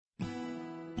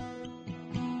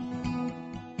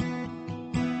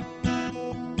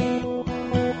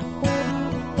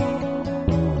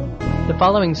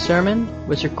following sermon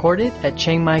was recorded at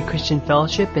Chiang Mai Christian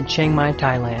Fellowship in Chiang Mai,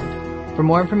 Thailand. For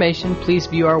more information, please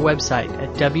view our website at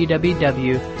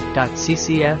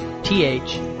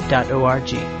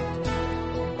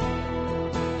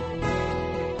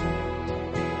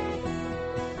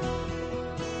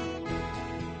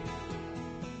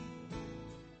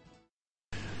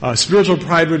Spiritual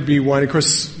pride would be one. Of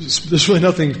course, there's really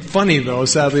nothing funny, though,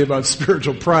 sadly, about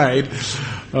spiritual pride.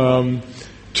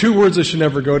 Two words that should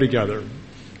never go together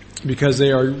because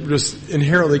they are just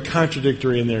inherently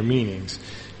contradictory in their meanings.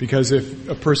 Because if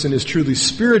a person is truly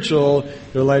spiritual,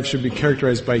 their life should be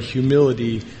characterized by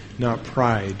humility, not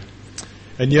pride.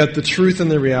 And yet the truth and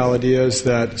the reality is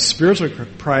that spiritual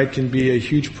pride can be a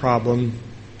huge problem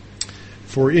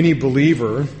for any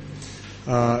believer.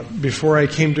 Before I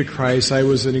came to Christ, I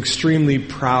was an extremely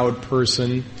proud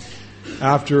person.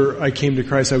 After I came to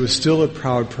Christ, I was still a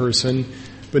proud person.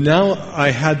 But now I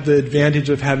had the advantage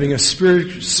of having a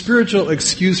spiritual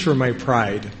excuse for my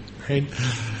pride. Right?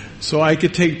 So I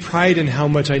could take pride in how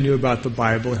much I knew about the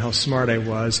Bible and how smart I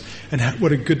was and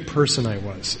what a good person I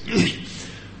was.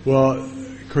 Well,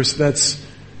 of course, that's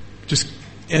just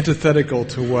antithetical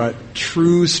to what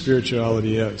true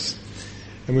spirituality is.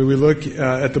 And when we look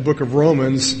at the book of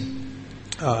Romans,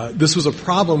 this was a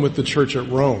problem with the church at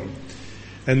Rome.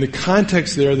 And the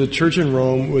context there, the church in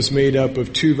Rome was made up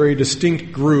of two very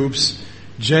distinct groups,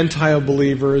 Gentile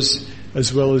believers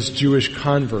as well as Jewish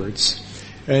converts.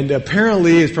 And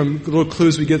apparently, from little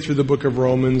clues we get through the book of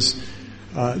Romans,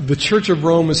 the church of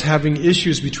Rome was having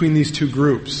issues between these two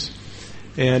groups.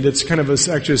 And it's kind of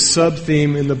actually a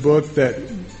sub-theme in the book that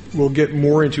we'll get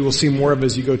more into, we'll see more of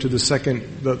as you go to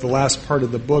the last part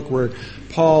of the book, where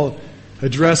Paul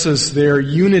addresses their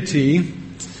unity.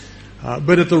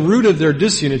 But at the root of their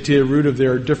disunity, the root of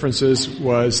their differences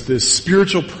was this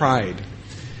spiritual pride.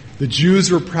 The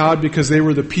Jews were proud because they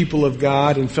were the people of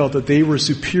God and felt that they were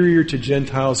superior to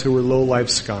Gentiles who were low-life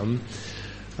scum.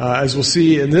 As we'll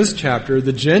see in this chapter,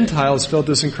 the Gentiles felt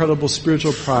this incredible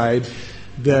spiritual pride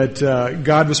that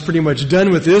God was pretty much done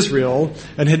with Israel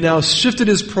and had now shifted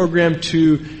his program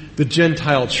to the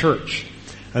Gentile Church.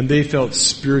 And they felt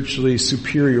spiritually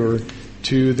superior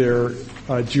to their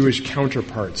Jewish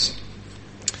counterparts.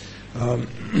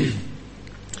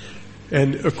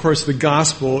 And of course the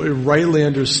gospel, rightly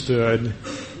understood,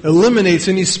 eliminates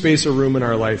any space or room in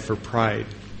our life for pride.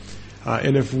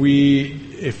 And if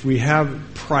we have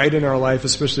pride in our life,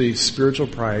 especially spiritual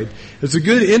pride, it's a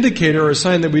good indicator or a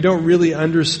sign that we don't really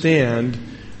understand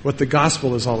what the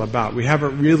gospel is all about. We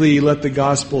haven't really let the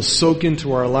gospel soak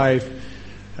into our life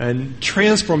and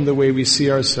transform the way we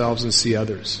see ourselves and see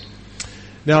others.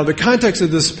 Now, the context of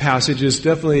this passage is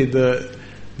definitely the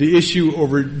issue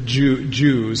over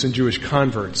Jews and Jewish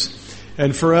converts.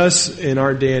 And for us in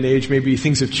our day and age, maybe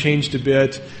things have changed a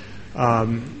bit.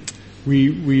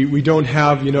 We don't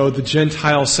have, the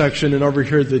Gentile section and over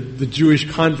here the Jewish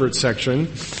convert section.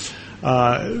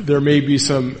 There may be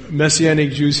some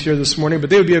Messianic Jews here this morning, but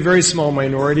they would be a very small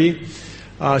minority.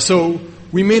 So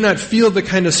we may not feel the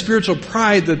kind of spiritual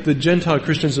pride that the Gentile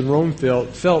Christians in Rome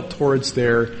felt towards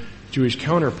their Jewish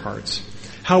counterparts.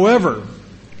 However,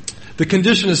 the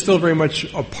condition is still very much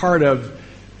a part of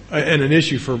and an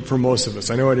issue for most of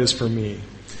us. I know it is for me,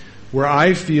 where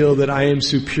I feel that I am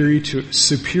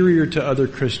superior to other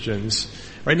Christians.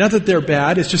 Right? Not that they're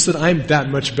bad, it's just that I'm that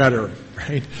much better,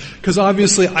 right? Because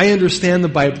obviously I understand the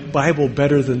Bible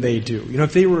better than they do.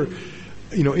 If they were,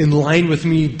 in line with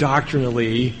me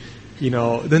doctrinally,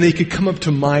 then they could come up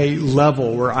to my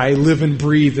level where I live and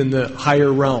breathe in the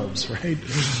higher realms, right?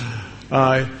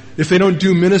 If they don't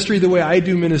do ministry the way I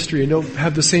do ministry and don't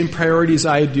have the same priorities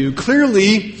I do,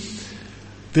 clearly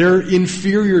they're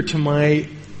inferior to my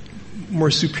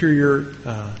more superior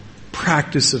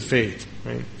practice of faith,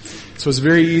 right? So it's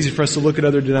very easy for us to look at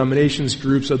other denominations,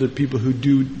 groups, other people who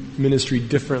do ministry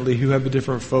differently, who have a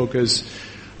different focus,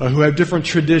 who have different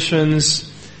traditions,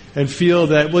 and feel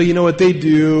that, what they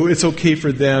do, it's okay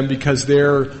for them because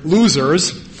they're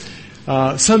losers.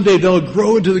 Someday they'll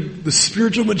grow into the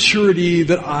spiritual maturity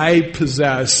that I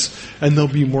possess, and they'll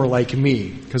be more like me.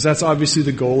 Because that's obviously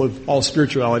the goal of all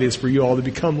spirituality, is for you all to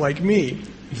become like me.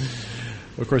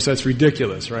 Of course, that's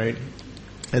ridiculous, right?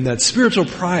 And that's spiritual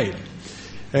pride.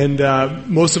 And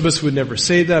most of us would never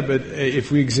say that, but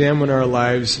if we examine our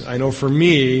lives, I know for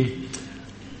me,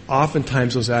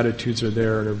 oftentimes those attitudes are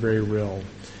there and are very real.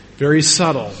 Very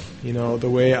subtle, the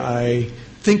way I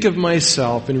think of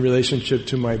myself in relationship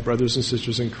to my brothers and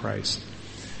sisters in Christ.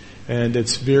 And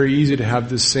it's very easy to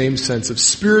have this same sense of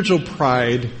spiritual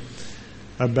pride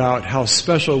about how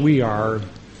special we are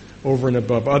over and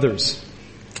above others.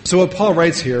 So what Paul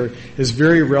writes here is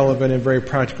very relevant and very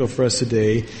practical for us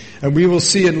today. And we will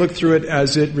see and look through it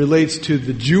as it relates to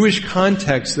the Jewish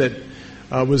context that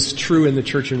was true in the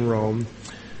church in Rome.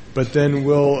 But then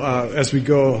we'll, as we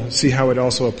go, see how it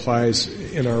also applies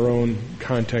in our own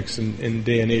context and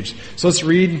day and age. So let's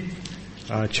read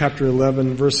chapter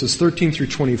 11, verses 13 through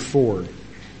 24.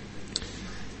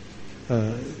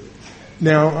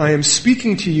 Now I am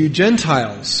speaking to you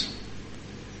Gentiles.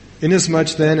 Inasmuch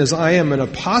then as I am an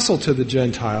apostle to the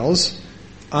Gentiles,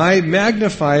 I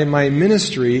magnify my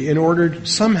ministry in order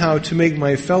somehow to make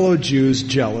my fellow Jews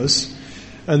jealous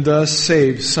and thus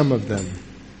save some of them.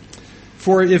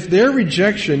 For if their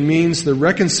rejection means the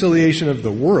reconciliation of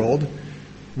the world,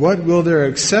 what will their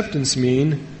acceptance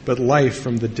mean but life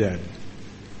from the dead?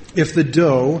 If the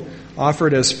dough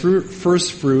offered as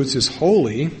first fruits is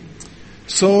holy,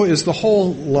 so is the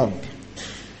whole lump.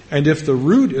 And if the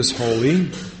root is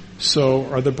holy, so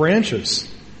are the branches.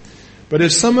 But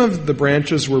if some of the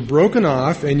branches were broken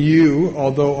off, and you,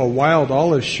 although a wild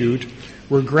olive shoot,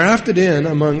 were grafted in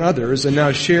among others, and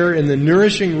now share in the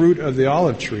nourishing root of the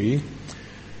olive tree,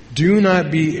 do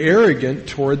not be arrogant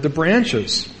toward the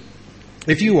branches.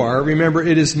 If you are, remember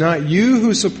it is not you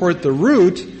who support the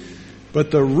root,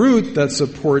 but the root that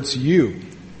supports you.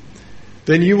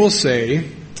 Then you will say,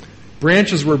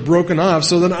 branches were broken off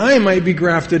so that I might be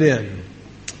grafted in.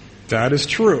 That is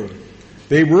true.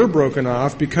 They were broken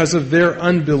off because of their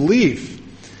unbelief,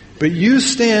 but you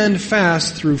stand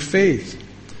fast through faith.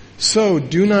 So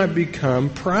do not become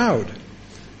proud,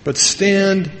 but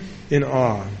stand in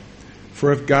awe.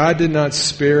 For if God did not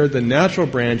spare the natural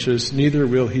branches, neither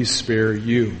will he spare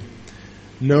you.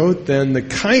 Note then the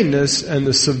kindness and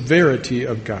the severity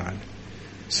of God.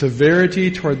 Severity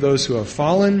toward those who have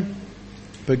fallen,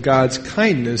 but God's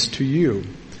kindness to you,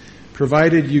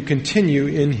 provided you continue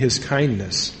in his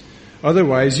kindness.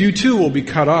 Otherwise, you too will be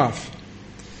cut off.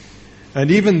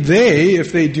 And even they,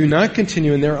 if they do not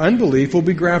continue in their unbelief, will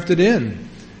be grafted in.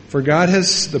 For God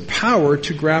has the power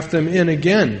to graft them in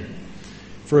again.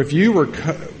 For if you were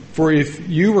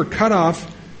cut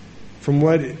off from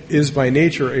what is by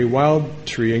nature a wild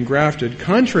tree and grafted,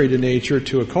 contrary to nature,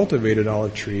 to a cultivated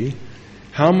olive tree,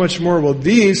 how much more will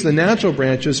these, the natural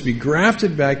branches, be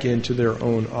grafted back into their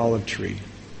own olive tree?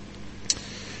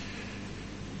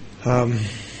 So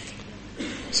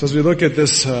as we look at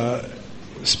this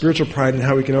spiritual pride and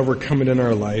how we can overcome it in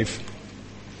our life,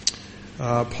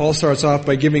 Paul starts off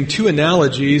by giving two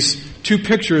analogies, two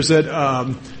pictures that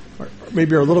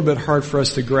maybe are a little bit hard for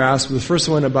us to grasp. The first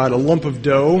one about a lump of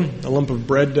dough, a lump of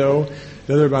bread dough.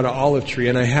 The other about an olive tree.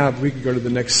 And we could go to the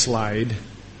next slide.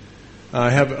 I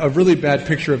have a really bad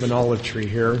picture of an olive tree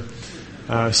here.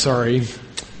 Sorry.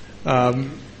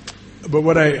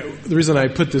 But the reason I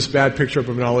put this bad picture up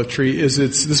of an olive tree is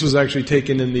this was actually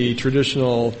taken in the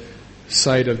traditional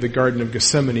site of the Garden of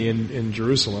Gethsemane in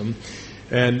Jerusalem.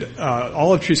 And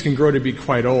olive trees can grow to be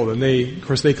quite old, and they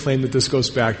claim that this goes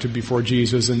back to before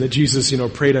Jesus, and that Jesus,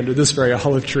 prayed under this very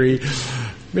olive tree.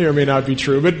 May or may not be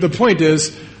true, but the point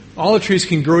is, olive trees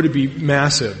can grow to be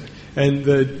massive, and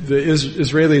the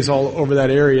Israelis all over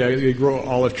that area, they grow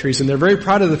olive trees, and they're very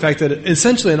proud of the fact that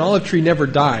essentially an olive tree never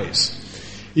dies.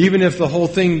 Even if the whole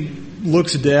thing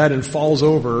looks dead and falls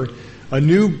over, a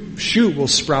new shoot will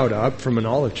sprout up from an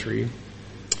olive tree.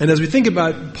 And as we think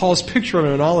about Paul's picture of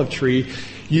an olive tree,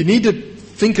 you need to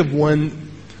think of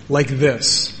one like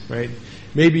this, right?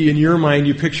 Maybe in your mind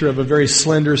you picture of a very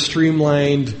slender,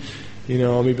 streamlined,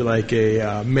 maybe like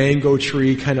a mango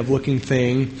tree kind of looking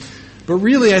thing. But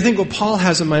really, I think what Paul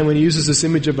has in mind when he uses this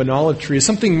image of an olive tree is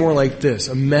something more like this,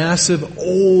 a massive,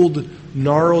 old,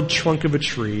 gnarled trunk of a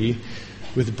tree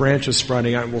with branches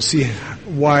sprouting out. And we'll see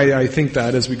why I think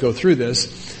that as we go through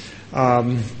this.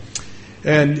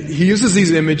 And he uses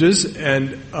these images, and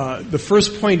the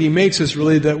first point he makes is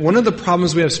really that one of the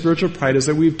problems we have spiritual pride is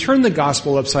that we've turned the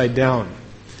gospel upside down.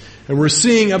 And we're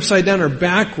seeing upside down or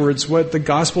backwards what the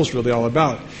gospel is really all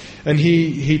about. And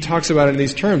he talks about it in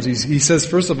these terms. He says,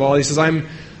 first of all,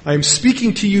 I'm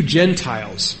speaking to you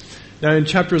Gentiles. Now in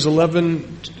chapters 9,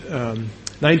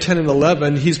 10, and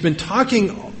 11, he's been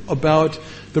talking about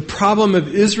the problem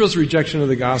of Israel's rejection of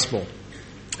the gospel.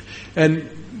 And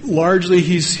largely,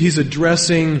 he's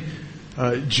addressing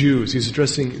Jews. He's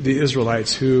addressing the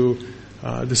Israelites who,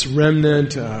 this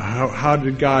remnant, how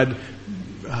did God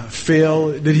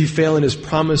fail? Did he fail in his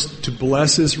promise to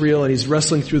bless Israel? And he's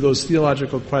wrestling through those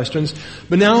theological questions.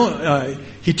 But now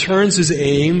he turns his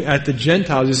aim at the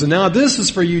Gentiles. He says, now this is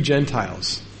for you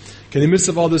Gentiles. Okay, in the midst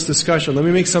of all this discussion, let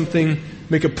me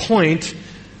make a point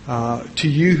to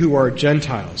you who are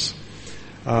Gentiles.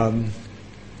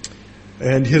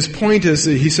 And his point is,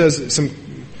 he says some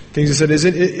things he said is,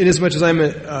 inasmuch as I'm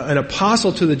an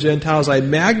apostle to the Gentiles, I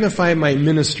magnify my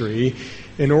ministry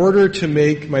in order to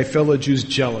make my fellow Jews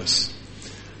jealous.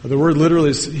 The word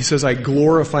literally is, he says, I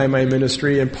glorify my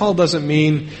ministry. And Paul doesn't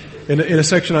mean, in a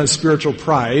section on spiritual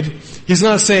pride, he's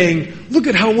not saying, look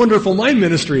at how wonderful my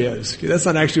ministry is. Okay, that's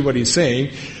not actually what he's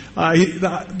saying.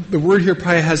 The word here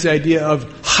probably has the idea of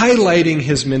highlighting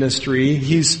his ministry.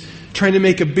 He's trying to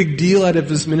make a big deal out of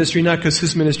his ministry, not because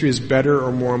his ministry is better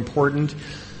or more important,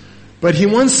 but he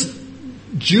wants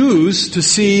Jews to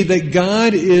see that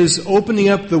God is opening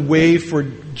up the way for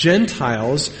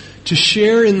Gentiles to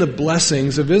share in the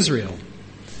blessings of Israel.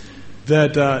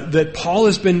 That Paul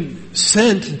has been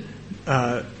sent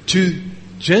to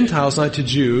Gentiles, not to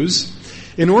Jews,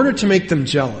 in order to make them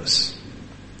jealous.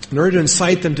 In order to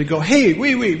incite them to go, hey,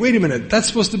 wait a minute, that's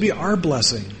supposed to be our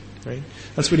blessing. Right?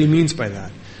 That's what he means by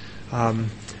that.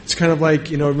 It's kind of like,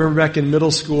 remember back in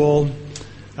middle school,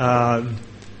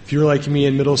 if you were like me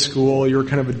in middle school, you were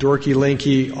kind of a dorky,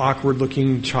 lanky,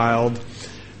 awkward-looking child.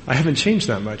 I haven't changed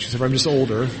that much, except I'm just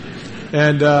older.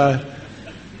 And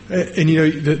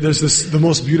there's the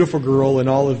most beautiful girl in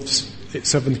all of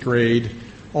 7th grade,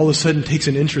 all of a sudden takes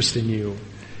an interest in you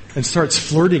and starts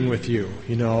flirting with you,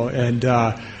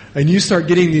 and you start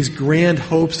getting these grand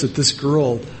hopes that this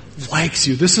girl likes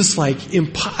you. This is like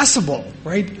impossible,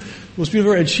 right? Most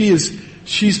beautiful, and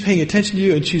she's paying attention to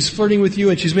you, and she's flirting with you,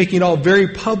 and she's making it all very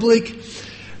public,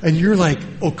 and you're like,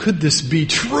 oh, could this be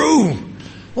true?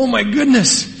 Oh my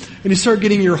goodness. And you start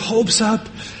getting your hopes up,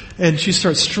 and she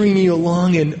starts stringing you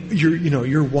along, and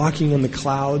you're walking on the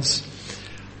clouds,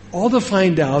 all to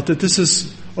find out that this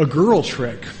is a girl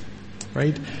trick,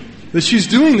 right? That she's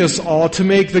doing this all to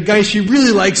make the guy she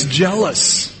really likes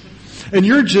jealous. And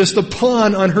you're just a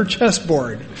pawn on her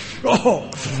chessboard. Oh,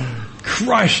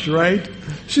 crushed, right?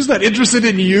 She's not interested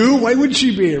in you. Why would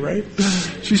she be, right?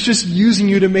 She's just using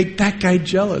you to make that guy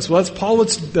jealous. Well,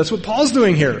 that's what Paul's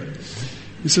doing here.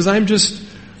 He says, I'm just,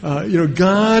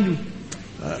 God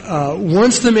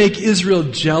wants to make Israel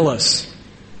jealous.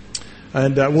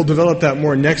 And we'll develop that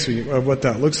more next week, of what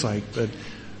that looks like. But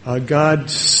God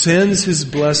sends his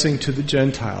blessing to the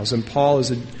Gentiles. And Paul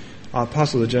is an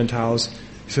apostle of the Gentiles.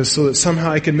 He says, so that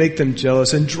somehow I can make them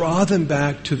jealous and draw them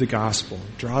back to the gospel.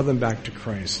 Draw them back to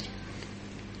Christ.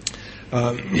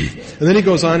 And then he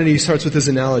goes on and he starts with his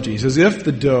analogy. He says, if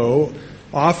the dough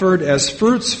offered as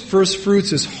first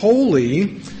fruits is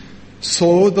holy,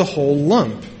 so the whole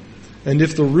lump. And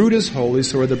if the root is holy,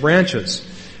 so are the branches.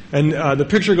 And the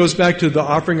picture goes back to the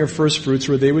offering of first fruits,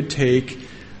 where they would take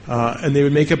and they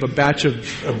would make up a batch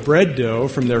of bread dough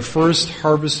from their first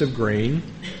harvest of grain.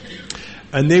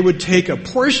 And they would take a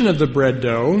portion of the bread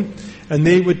dough and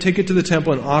they would take it to the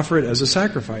temple and offer it as a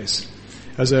sacrifice,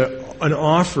 as an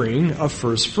offering of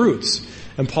first fruits.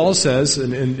 And Paul says,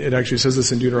 and it actually says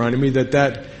this in Deuteronomy,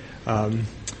 that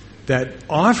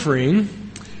offering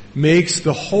makes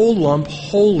the whole lump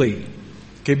holy.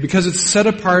 Okay, because it's set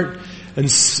apart and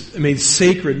made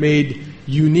sacred, made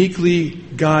uniquely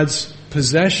God's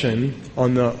possession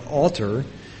on the altar.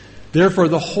 Therefore,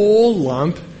 the whole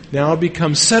lump now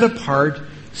becomes set apart,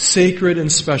 sacred,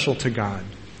 and special to God.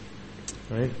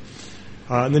 Right?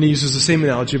 And then he uses the same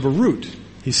analogy of a root.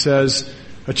 He says,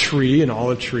 a tree, an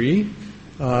olive tree,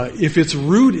 if its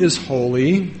root is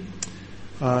holy,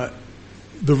 the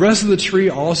rest of the tree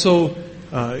also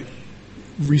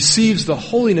receives the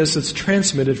holiness that's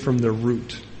transmitted from the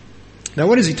root. Now,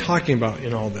 what is he talking about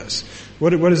in all this?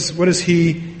 What is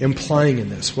he implying in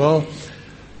this? Well,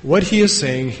 what he is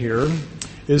saying here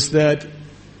is that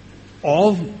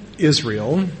all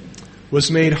Israel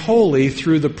was made holy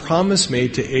through the promise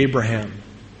made to Abraham.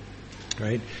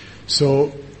 Right?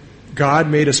 So God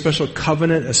made a special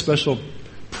covenant, a special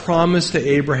promise to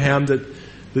Abraham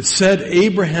that set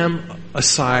Abraham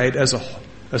aside as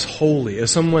holy,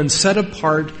 as someone set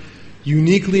apart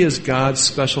uniquely as God's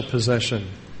special possession.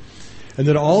 And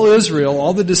that all Israel,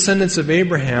 all the descendants of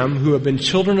Abraham who have been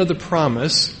children of the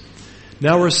promise,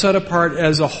 now were set apart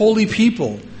as a holy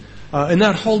people. And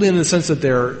not holy in the sense that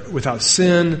they're without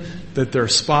sin, that they're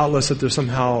spotless, that they're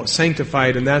somehow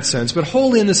sanctified in that sense, but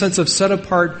holy in the sense of set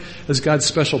apart as God's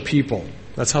special people.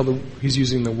 That's how he's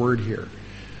using the word here.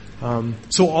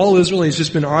 So all Israel, he's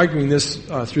just been arguing this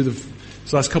through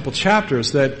these last couple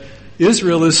chapters, that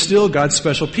Israel is still God's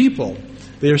special people.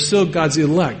 They are still God's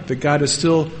elect, that God is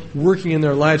still working in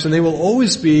their lives, and they will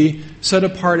always be set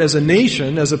apart as a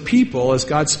nation, as a people, as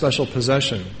God's special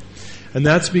possession. And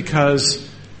that's because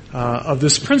of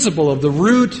this principle of the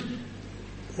root.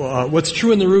 What's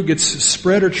true in the root gets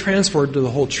spread or transferred to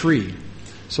the whole tree.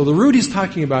 So the root he's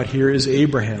talking about here is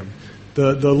Abraham.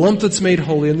 The lump that's made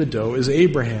holy in the dough is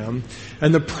Abraham.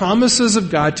 And the promises of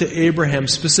God to Abraham,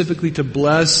 specifically to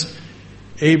bless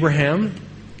Abraham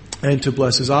and to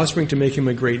bless his offspring, to make him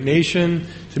a great nation,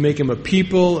 to make him a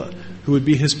people who would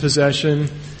be his possession,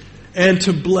 and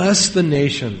to bless the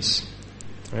nations.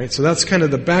 Right? So that's kind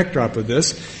of the backdrop of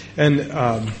this.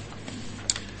 And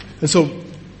so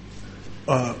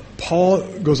Paul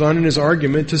goes on in his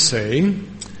argument to say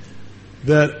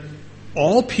that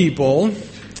all people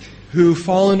who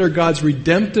fall under God's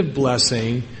redemptive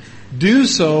blessing do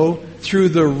so through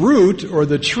the root or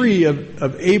the tree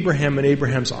of Abraham and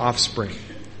Abraham's offspring.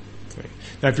 Okay.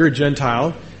 Now, if you're a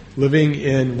Gentile living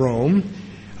in Rome,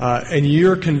 and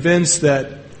you're convinced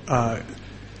that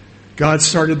God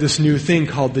started this new thing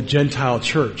called the Gentile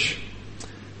Church,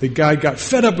 that God got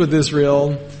fed up with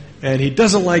Israel, and he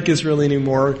doesn't like Israel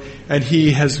anymore, and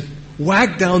he has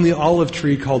whacked down the olive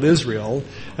tree called Israel,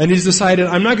 and he's decided,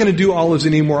 I'm not going to do olives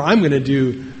anymore, I'm going to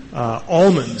do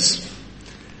almonds.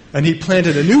 And he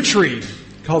planted a new tree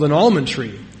called an almond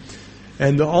tree.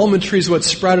 And the almond tree is what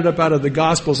sprouted up out of the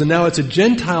Gospels, and now it's a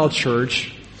Gentile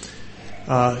church,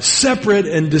 separate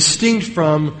and distinct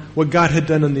from what God had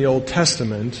done in the Old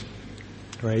Testament,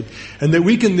 right? And that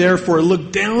we can therefore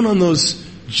look down on those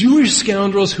Jewish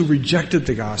scoundrels who rejected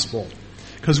the gospel,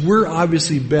 because we're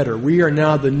obviously better. We are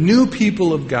now the new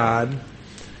people of God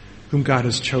whom God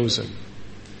has chosen.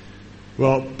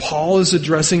 Well, Paul is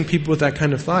addressing people with that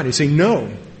kind of thought. He's saying,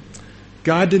 no,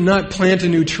 God did not plant a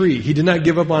new tree. He did not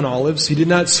give up on olives. He did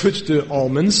not switch to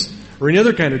almonds or any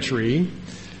other kind of tree.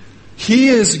 He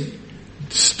is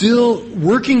still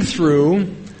working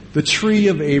through the tree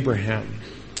of Abraham,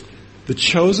 the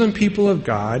chosen people of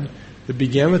God that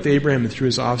began with Abraham and through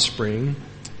his offspring,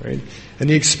 right? And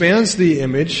he expands the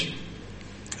image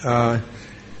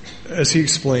as he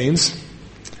explains.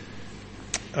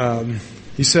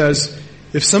 He says,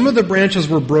 if some of the branches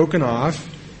were broken off,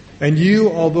 and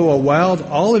you, although a wild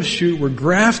olive shoot, were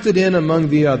grafted in among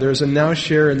the others and now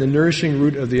share in the nourishing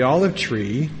root of the olive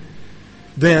tree,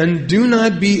 then do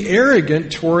not be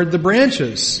arrogant toward the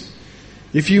branches.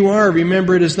 If you are,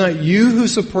 remember it is not you who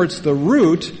supports the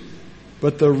root,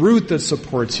 but the root that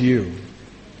supports you.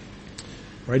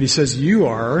 Right? He says you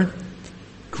are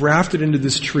grafted into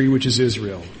this tree, which is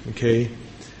Israel. Okay?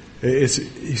 He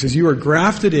says you are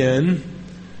grafted in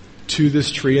to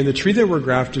this tree, and the tree that we're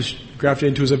grafted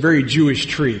into is a very Jewish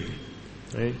tree.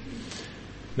 Right?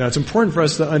 Now, it's important for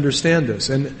us to understand this,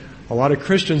 and a lot of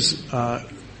Christians,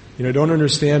 don't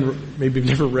understand. Maybe have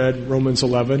never read Romans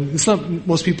 11. It's not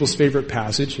most people's favorite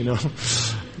passage.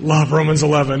 Love Romans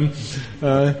 11,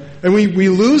 and we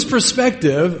lose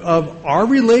perspective of our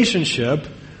relationship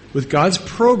with God's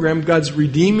program, God's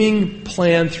redeeming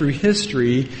plan through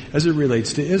history as it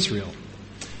relates to Israel.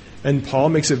 And Paul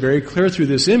makes it very clear through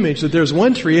this image that there's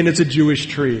one tree and it's a Jewish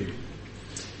tree.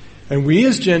 And we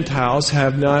as Gentiles are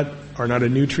not a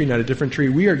new tree, not a different tree.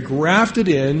 We are grafted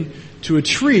in to a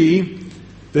tree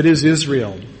that is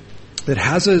Israel, that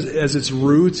has as its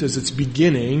roots, as its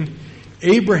beginning,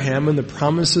 Abraham and the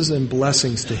promises and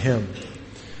blessings to him.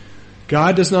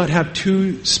 God does not have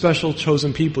two special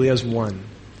chosen people. He has one.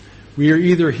 We are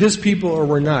either his people or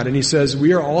we're not. And he says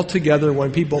we are all together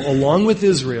one people along with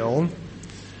Israel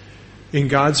in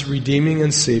God's redeeming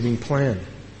and saving plan.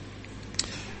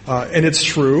 And it's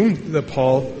true that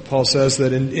Paul says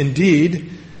that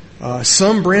indeed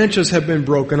some branches have been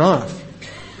broken off.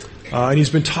 And he's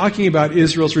been talking about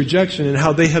Israel's rejection and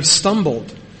how they have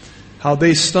stumbled. How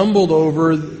they stumbled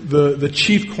over the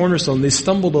chief cornerstone. They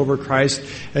stumbled over Christ,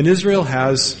 and Israel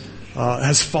has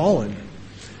fallen.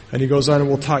 And he goes on, and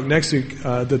we'll talk next week,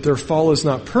 that their fall is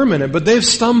not permanent, but they've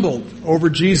stumbled over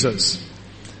Jesus.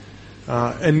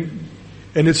 And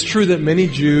it's true that many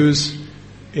Jews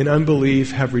in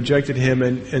unbelief have rejected him,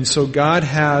 and so God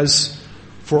has,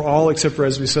 for all except for,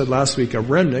 as we said last week, a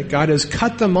remnant, God has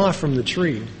cut them off from the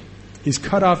tree. He's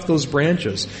cut off those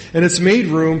branches. And it's made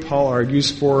room, Paul argues,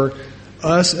 for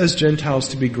us as Gentiles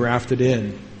to be grafted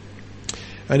in.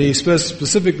 And he says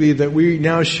specifically that we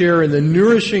now share in the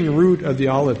nourishing root of the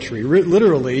olive tree.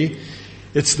 Literally,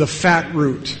 it's the fat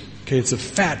root. Okay, it's a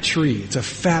fat tree. It's a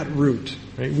fat root.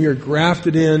 Right? We are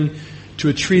grafted in to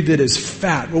a tree that is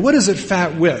fat. Well, what is it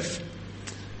fat with?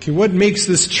 Okay, what makes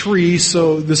this tree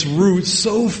this root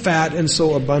so fat and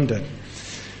so abundant?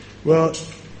 Well,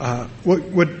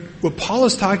 what Paul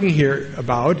is talking here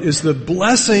about is the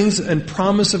blessings and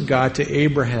promise of God to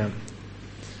Abraham.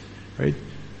 Right?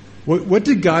 What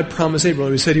did God promise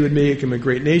Abraham? He said he would make him a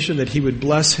great nation, that he would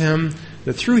bless him,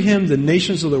 that through him the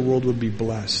nations of the world would be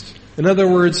blessed. In other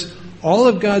words, all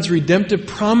of God's redemptive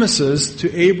promises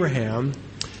to Abraham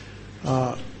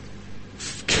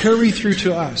carry through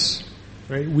to us.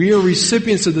 Right? We are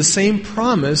recipients of the same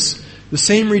promise, the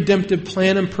same redemptive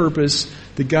plan and purpose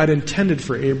that God intended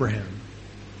for Abraham.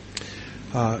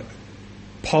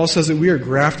 Paul says that we are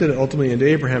grafted ultimately into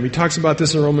Abraham. He talks about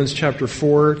this in Romans chapter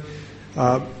 4,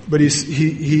 but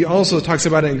he also talks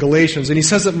about it in Galatians, and he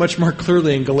says it much more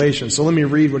clearly in Galatians. So let me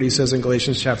read what he says in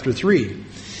Galatians chapter 3.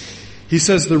 He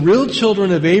says, "The real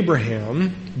children of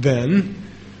Abraham, then,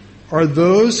 are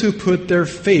those who put their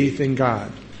faith in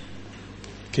God."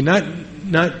 Okay,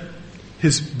 not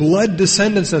his blood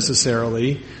descendants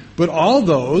necessarily, but all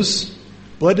those,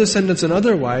 blood descendants and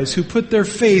otherwise, who put their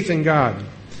faith in God.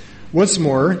 What's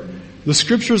more, the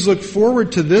Scriptures look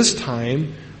forward to this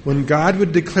time when God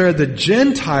would declare the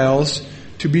Gentiles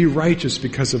to be righteous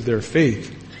because of their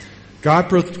faith. God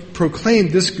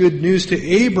proclaimed this good news to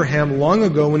Abraham long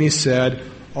ago when he said,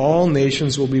 "All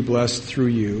nations will be blessed through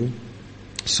you."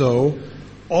 So,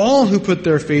 all who put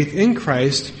their faith in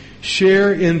Christ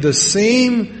share in the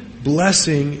same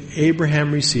blessing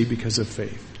Abraham received because of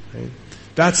faith. Right?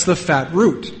 That's the fat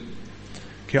root.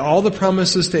 Okay, all the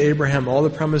promises to Abraham, all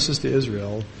the promises to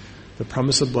Israel, the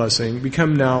promise of blessing,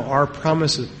 become now our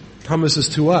promises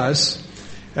to us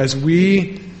as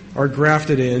we are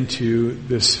grafted into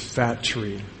this fat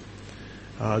tree,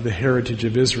 the heritage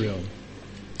of Israel.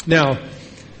 Now,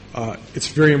 it's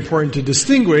very important to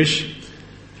distinguish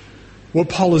what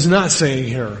Paul is not saying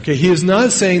here. Okay, he is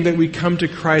not saying that we come to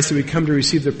Christ, that we come to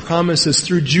receive the promises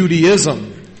through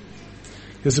Judaism.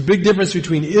 There's a big difference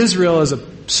between Israel as a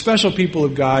special people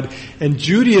of God and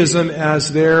Judaism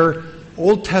as their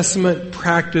Old Testament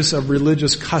practice of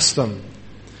religious custom.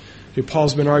 Okay,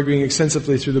 Paul's been arguing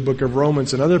extensively through the book of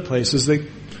Romans and other places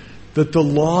that the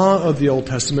law of the Old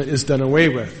Testament is done away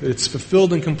with. It's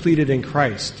fulfilled and completed in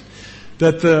Christ.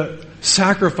 That the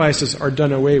sacrifices are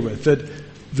done away with. That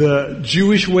the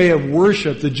Jewish way of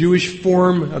worship, the Jewish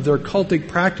form of their cultic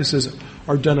practices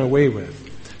are done away with.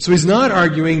 So he's not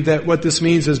arguing that what this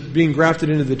means as being grafted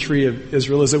into the tree of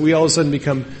Israel is that we all of a sudden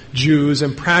become Jews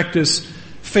and practice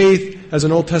faith as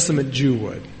an Old Testament Jew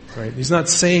would. Right? He's not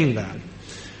saying that.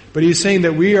 But he's saying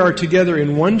that we are together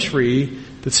in one tree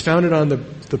that's founded on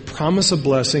the promise of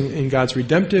blessing in God's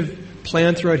redemptive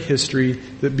plan throughout history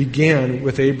that began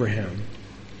with Abraham.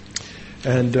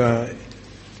 And,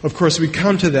 of course, we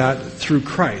come to that through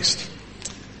Christ.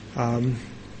 And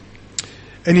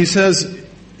he says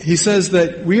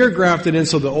that we are grafted in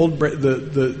so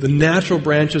the natural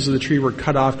branches of the tree were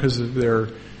cut off because of their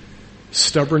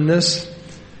stubbornness.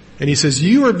 And he says,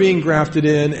 you are being grafted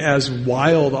in as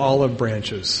wild olive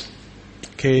branches.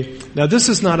 Okay? Now this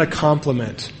is not a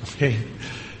compliment. Okay?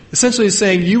 Essentially he's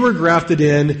saying you were grafted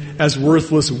in as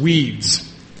worthless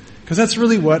weeds. Because that's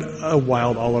really what a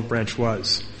wild olive branch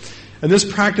was. And this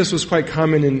practice was quite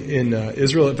common in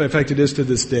Israel. In fact, it is to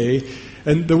this day.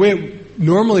 And the way it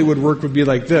normally would work would be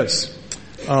like this.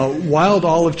 Wild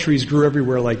olive trees grew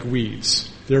everywhere like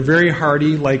weeds. They're very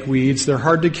hardy like weeds. They're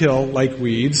hard to kill like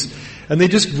weeds. And they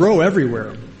just grow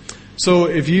everywhere. So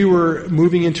if you were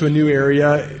moving into a new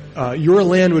area, your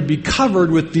land would be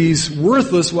covered with these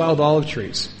worthless wild olive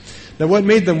trees. Now what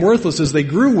made them worthless is they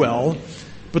grew well,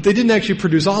 but they didn't actually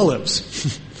produce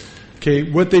olives. Okay,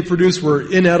 what they produced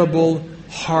were inedible,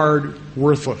 hard,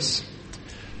 worthless.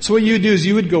 So what you would do is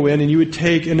you would go in and you would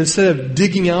take, and instead of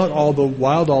digging out all the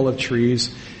wild olive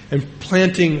trees and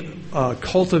planting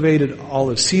cultivated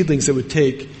olive seedlings that would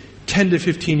take 10 to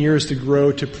 15 years to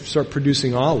grow to start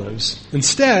producing olives,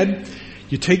 instead,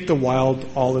 you take the wild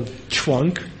olive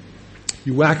trunk,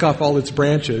 you whack off all its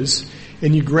branches,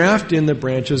 and you graft in the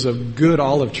branches of good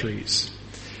olive trees.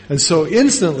 And so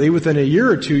instantly, within a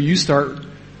year or two, you start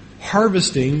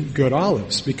harvesting good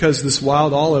olives because this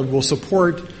wild olive will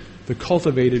support the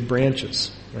cultivated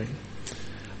branches, right?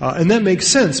 And that makes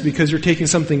sense because you're taking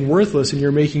something worthless and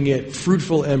you're making it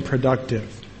fruitful and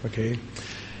productive, okay?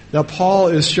 Now Paul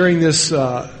is sharing this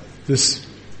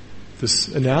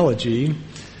analogy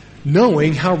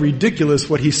knowing how ridiculous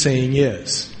what he's saying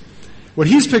is. What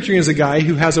he's picturing is a guy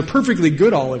who has a perfectly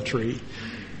good olive tree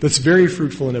that's very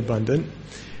fruitful and abundant,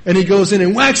 and he goes in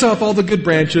and whacks off all the good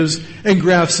branches and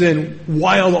grafts in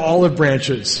wild olive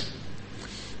branches.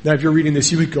 Now if you're reading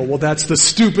this, you would go, well, that's the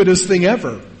stupidest thing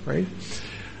ever, right?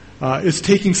 It's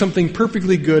taking something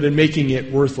perfectly good and making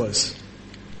it worthless.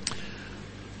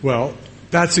 Well,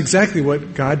 that's exactly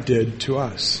what God did to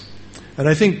us. And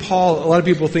I think a lot of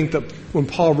people think that when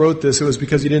Paul wrote this, it was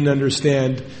because he didn't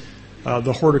understand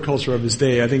the horticulture of his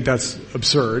day. I think that's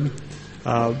absurd.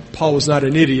 Paul was not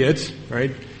an idiot,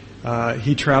 right?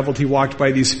 He traveled, he walked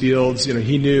by these fields,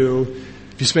 he knew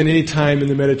if you spend any time in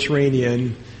the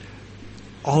Mediterranean,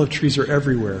 olive trees are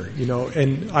everywhere,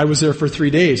 and I was there for 3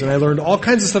 days, and I learned all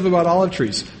kinds of stuff about olive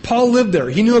trees. Paul lived there.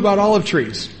 He knew about olive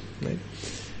trees. Right?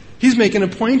 He's making a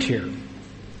point here.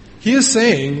 He is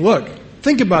saying, look,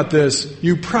 think about this,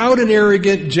 you proud and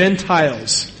arrogant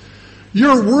Gentiles.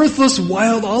 You're worthless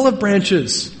wild olive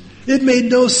branches. It made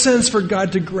no sense for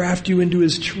God to graft you into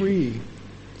His tree.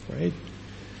 Right?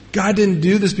 God didn't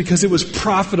do this because it was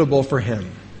profitable for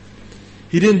Him.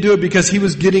 He didn't do it because He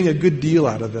was getting a good deal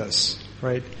out of this.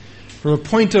 Right? From a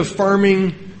point of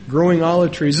farming, growing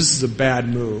olive trees, this is a bad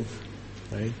move.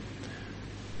 Right?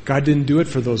 God didn't do it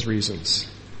for those reasons.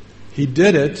 He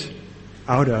did it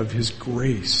out of His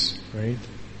grace. Right?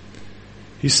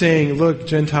 He's saying, look,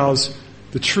 Gentiles,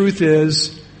 the truth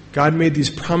is, God made these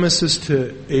promises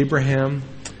to Abraham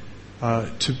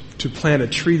to plant a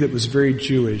tree that was very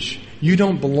Jewish. You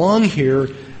don't belong here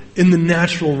in the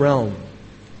natural realm.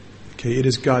 Okay, it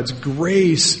is God's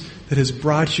grace that has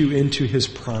brought you into His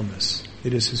promise.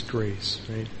 It is His grace,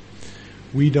 right?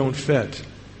 We don't fit,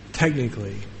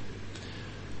 technically.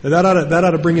 That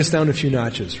ought to bring us down a few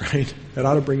notches, right? That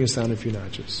ought to bring us down a few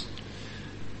notches.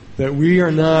 That we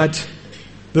are not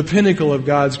the pinnacle of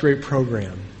God's great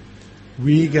program.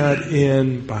 We got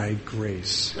in by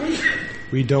grace.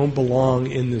 We don't belong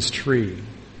in this tree.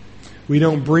 We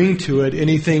don't bring to it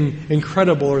anything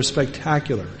incredible or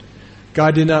spectacular.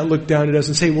 God did not look down at us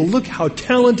and say, well, look how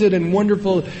talented and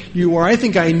wonderful you are. I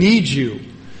think I need you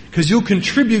because you'll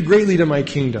contribute greatly to my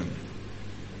kingdom.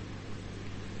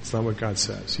 That's not what God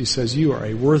says. He says, you are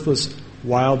a worthless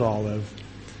wild olive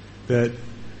that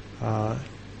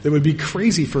would be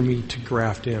crazy for me to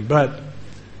graft in. But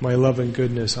my love and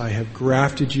goodness, I have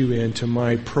grafted you into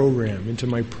my program, into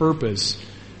my purpose,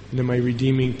 into my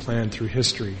redeeming plan through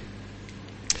history.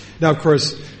 Now, of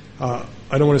course, I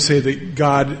don't want to say that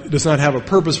God does not have a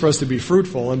purpose for us to be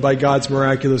fruitful, and by God's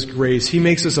miraculous grace, He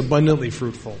makes us abundantly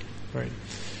fruitful, right?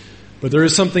 But there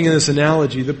is something in this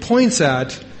analogy that points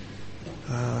at,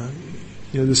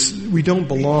 this, we don't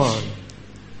belong.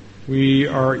 We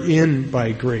are in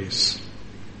by grace.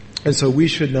 And so we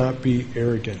should not be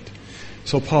arrogant.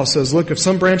 So Paul says, look, if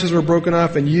some branches were broken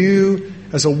off and you,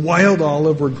 as a wild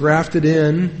olive, were grafted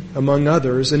in among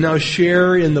others and now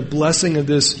share in the blessing of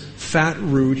this fat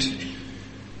root,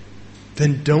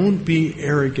 then don't be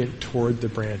arrogant toward the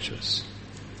branches.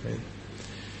 Right?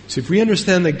 So if we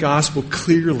understand the gospel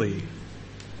clearly,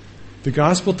 the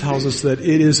gospel tells us that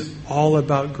it is all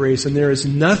about grace, and there is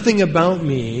nothing about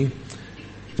me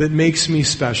that makes me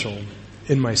special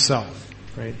in myself.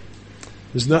 Right?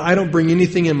 I don't bring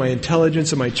anything in my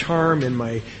intelligence and my charm and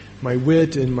my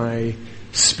wit and my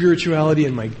spirituality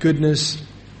and my goodness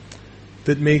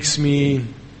that makes me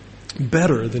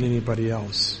better than anybody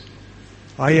else.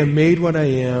 I am made what I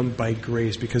am by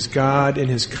grace because God in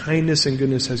His kindness and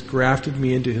goodness has grafted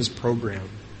me into His program.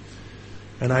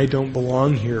 And I don't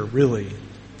belong here, really.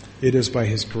 It is by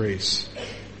His grace.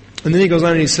 And then he goes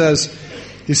on and he says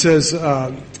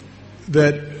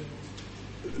that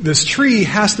this tree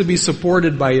has to be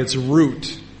supported by its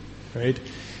root, right?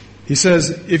 He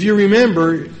says, if you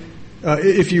remember,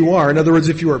 if you are, in other words,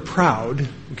 if you are proud,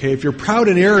 okay, if you're proud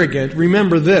and arrogant,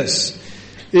 remember this.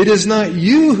 It is not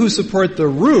you who support the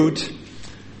root,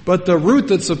 but the root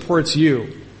that supports you.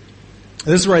 And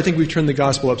this is where I think we've turned the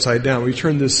gospel upside down. We've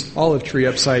turned this olive tree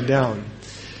upside down.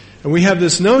 And we have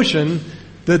this notion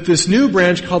that this new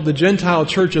branch called the Gentile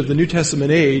Church of the New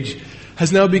Testament age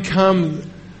has now become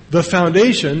the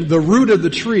foundation, the root of the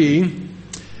tree,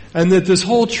 and that this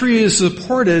whole tree is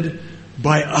supported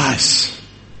by us,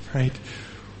 right?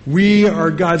 We are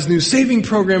God's new saving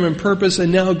program and purpose,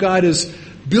 and now God is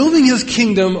building His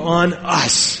kingdom on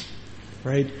us,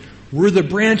 right? We're the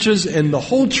branches, and the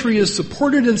whole tree is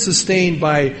supported and sustained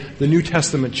by the New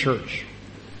Testament church.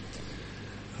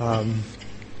 And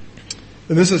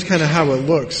this is kind of how it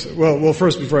looks. Well,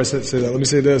 first, before I say that, let me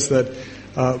say this, that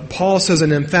Paul says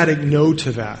an emphatic no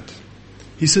to that.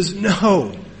 He says,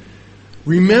 no.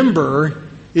 Remember,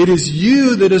 it is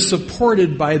you that is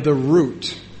supported by the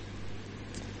root.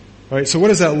 All right, so what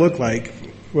does that look like?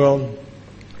 Well,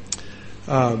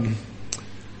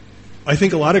 I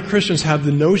think a lot of Christians have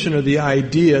the notion or the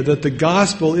idea that the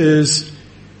gospel is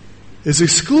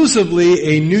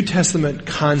exclusively a New Testament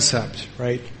concept,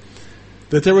 right?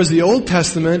 That there was the Old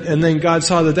Testament, and then God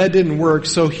saw that didn't work,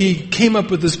 so He came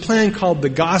up with this plan called the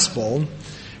gospel,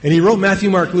 and He wrote Matthew,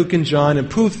 Mark, Luke, and John, and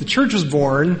poof, the church was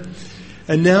born,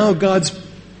 and now God's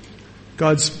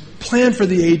plan for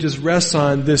the ages rests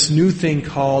on this new thing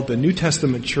called the New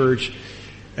Testament church,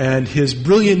 and His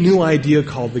brilliant new idea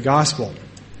called the gospel.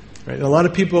 Right? And a lot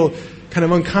of people kind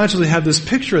of unconsciously have this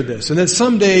picture of this, and that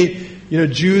someday,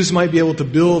 Jews might be able to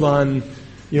build on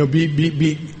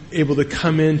be able to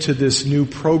come into this new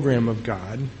program of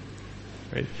God,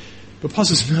 right? But Paul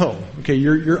says, no. Okay,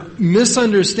 you're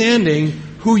misunderstanding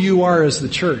who you are as the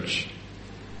church.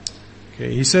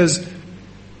 Okay, he says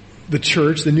the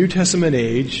church, the New Testament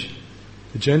age,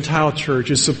 the Gentile church,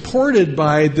 is supported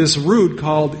by this root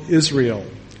called Israel,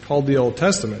 called the Old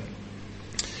Testament.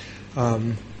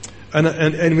 And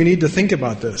we need to think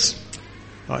about this.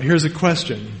 Here's a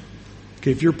question.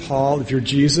 Okay, if you're Paul, if you're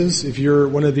Jesus, if you're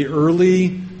one of the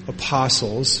early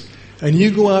apostles, and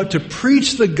you go out to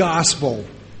preach the gospel,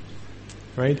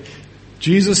 right?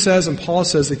 Jesus says and Paul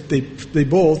says that they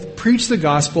both preach the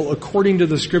gospel according to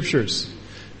the Scriptures.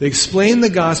 They explain the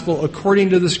gospel according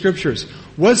to the Scriptures.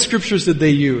 What Scriptures did they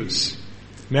use?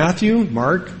 Matthew,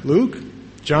 Mark, Luke,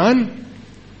 John?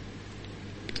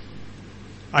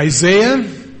 Isaiah?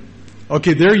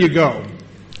 Okay, there you go.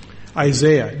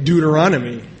 Isaiah,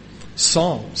 Deuteronomy,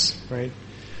 Psalms, right?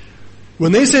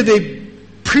 When they say they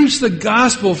preach the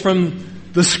gospel from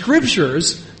the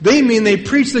Scriptures, they mean they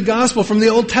preach the gospel from the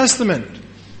Old Testament.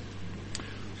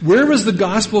 Where was the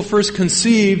gospel first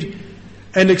conceived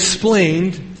and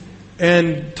explained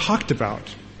and talked about?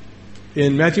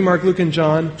 In Matthew, Mark, Luke, and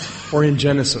John, or in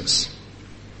Genesis?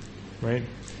 Right?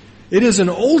 It is an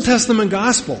Old Testament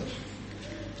gospel.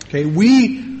 Okay,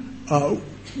 we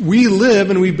live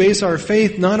and we base our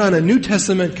faith not on a New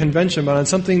Testament convention, but on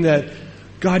something that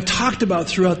God talked about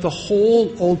throughout the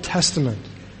whole Old Testament.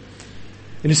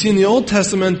 And you see, in the Old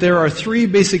Testament, there are three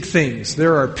basic things.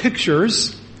 There are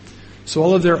pictures, so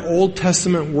all of their Old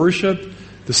Testament worship,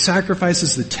 the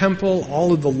sacrifices, the temple,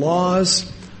 all of the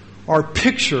laws are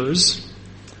pictures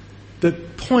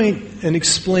that point and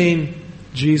explain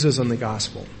Jesus and the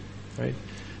gospel. Right?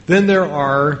 Then there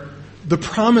are the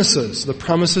promises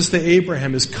to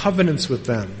Abraham, his covenants with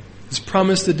them. His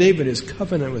promise to David, his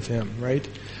covenant with him, right?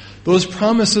 Those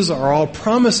promises are all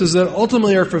promises that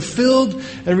ultimately are fulfilled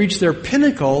and reach their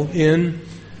pinnacle in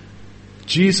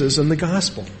Jesus and the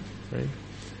gospel, right?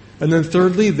 And then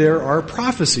thirdly, there are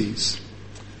prophecies,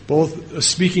 both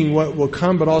speaking what will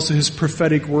come, but also his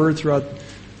prophetic word throughout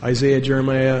Isaiah,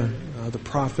 Jeremiah, the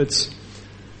prophets.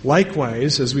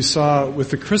 Likewise, as we saw with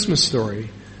the Christmas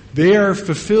story, they are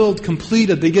fulfilled,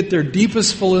 completed. They get their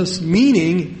deepest, fullest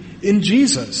meaning in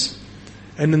Jesus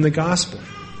and in the gospel,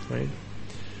 right?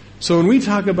 So when we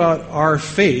talk about our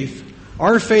faith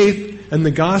and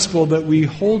the gospel that we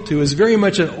hold to is very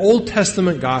much an Old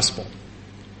Testament gospel.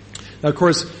 Now, of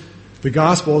course, the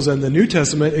Gospels and the New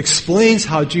Testament explains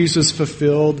how Jesus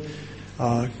fulfilled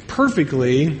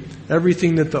perfectly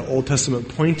everything that the Old Testament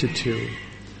pointed to.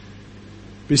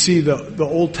 You see, the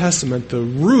Old Testament, the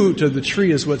root of the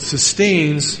tree is what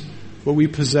sustains what we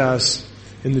possess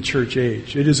in the church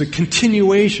age. It is a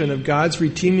continuation of God's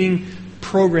redeeming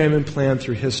program and plan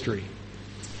through history.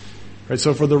 Right,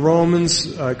 so for the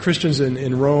Romans, Christians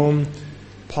in Rome,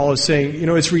 Paul is saying,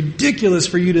 it's ridiculous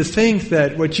for you to think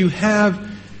that what you have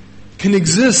can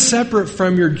exist separate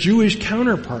from your Jewish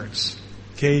counterparts.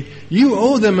 Okay? You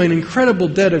owe them an incredible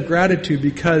debt of gratitude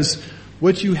because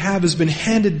what you have has been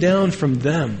handed down from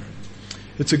them.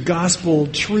 It's a gospel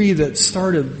tree that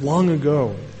started long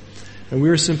ago, and we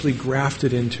are simply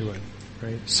grafted into it.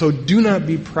 Right? So do not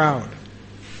be proud.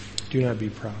 Do not be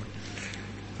proud.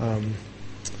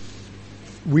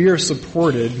 We are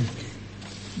supported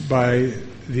by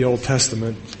the Old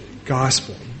Testament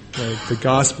gospel. Right? The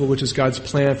gospel, which is God's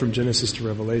plan from Genesis to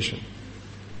Revelation.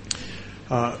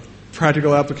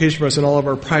 Practical application for us in all of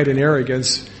our pride and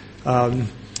arrogance.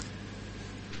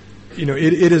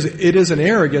 It is an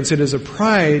arrogance, it is a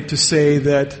pride to say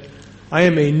that I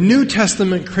am a New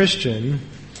Testament Christian,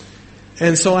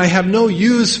 and so I have no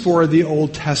use for the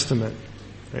Old Testament.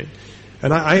 Right?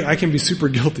 And I can be super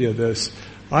guilty of this.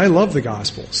 I love the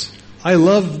Gospels. I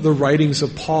love the writings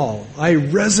of Paul. I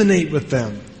resonate with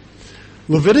them.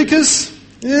 Leviticus?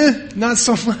 Not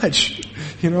so much.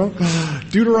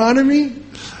 Deuteronomy?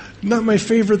 Not my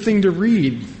favorite thing to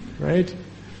read. Right?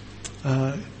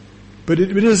 But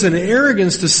it is an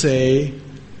arrogance to say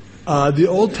the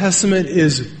Old Testament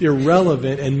is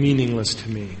irrelevant and meaningless to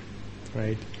me.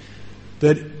 Right?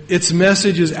 That its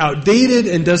message is outdated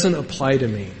and doesn't apply to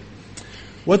me.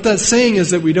 What that's saying is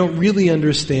that we don't really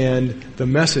understand the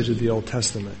message of the Old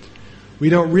Testament. We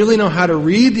don't really know how to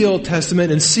read the Old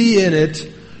Testament and see in it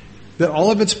that all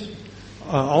of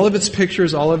its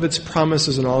pictures, all of its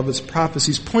promises, and all of its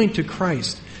prophecies point to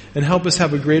Christ and help us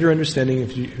have a greater understanding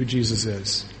of who Jesus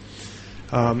is.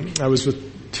 I was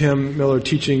with Tim Miller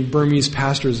teaching Burmese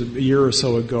pastors a year or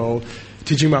so ago,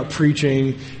 teaching about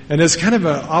preaching, and as kind of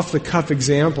an off-the-cuff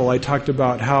example, I talked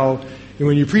about how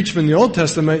when you preach from the Old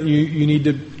Testament,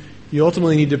 you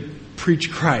ultimately need to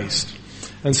preach Christ.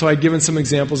 And so I'd given some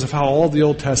examples of how all the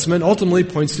Old Testament ultimately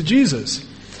points to Jesus.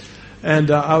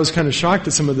 And I was kind of shocked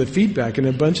at some of the feedback. And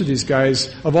a bunch of these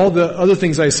guys, of all the other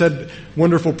things I said,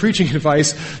 wonderful preaching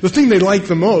advice, the thing they liked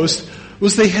the most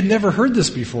was they had never heard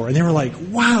this before. And they were like,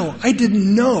 wow, I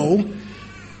didn't know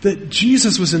that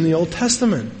Jesus was in the Old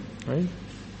Testament. Right?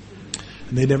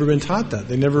 And they'd never been taught that.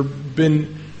 They'd never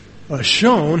been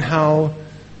shown how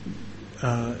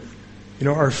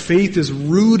our faith is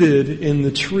rooted in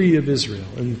the tree of Israel,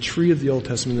 in the tree of the Old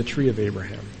Testament, the tree of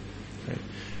Abraham. Right?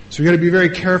 So we've got to be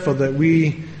very careful that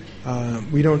we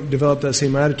don't develop that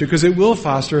same attitude, because it will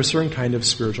foster a certain kind of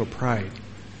spiritual pride.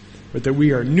 But that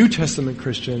we are New Testament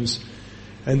Christians,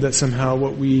 and that somehow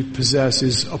what we possess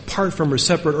is apart from or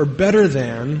separate or better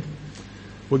than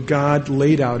what God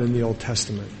laid out in the Old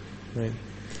Testament. Right?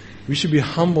 We should be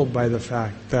humbled by the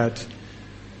fact that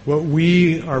what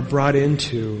we are brought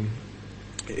into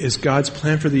is God's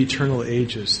plan for the eternal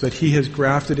ages, that He has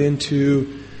grafted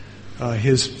into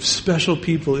His special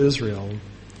people Israel,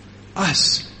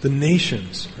 us, the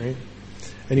nations, right?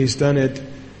 And He's done it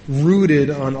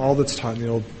rooted on all that's taught in the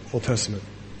Old Testament.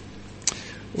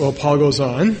 Well, Paul goes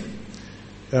on,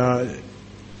 Paul's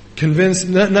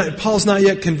not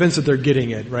yet convinced that they're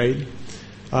getting it, right?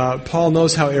 Paul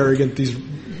knows how arrogant these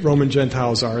Roman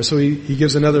Gentiles are, so he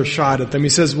gives another shot at them. He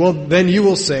says, well, then you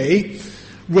will say,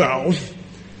 well,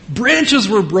 branches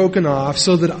were broken off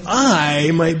so that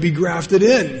I might be grafted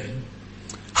in.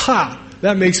 Ha!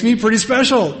 That makes me pretty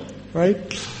special, right?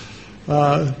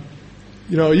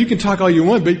 You can talk all you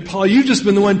want, but Paul, you've just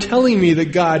been the one telling me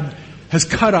that God has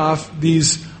cut off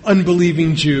these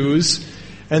unbelieving Jews,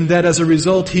 and that as a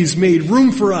result He's made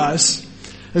room for us,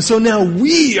 and so now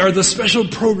we are the special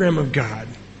program of God.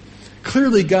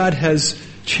 Clearly God has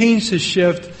changed His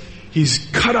shift. He's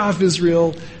cut off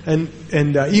Israel, and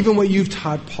even what you've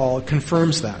taught, Paul,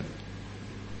 confirms that.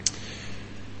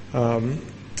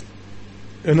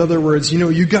 In other words,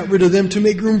 you got rid of them to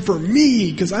make room for me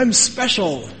because I'm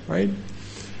special, right?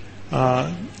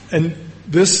 And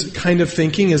this kind of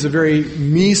thinking is a very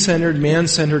me-centered,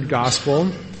 man-centered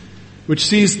gospel, which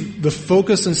sees the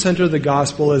focus and center of the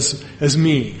gospel as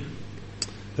me.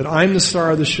 That I'm the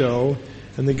star of the show,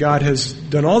 and that God has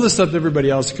done all this stuff to everybody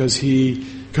else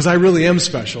because I really am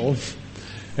special,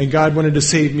 and God wanted to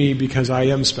save me because I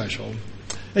am special.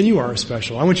 And you are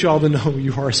special. I want you all to know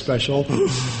you are special.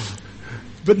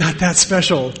 But not that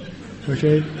special.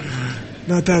 Okay?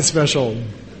 Not that special.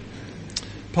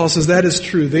 Paul says that is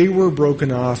true. They were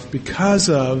broken off because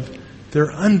of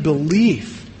their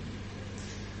unbelief.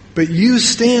 But you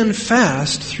stand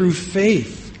fast through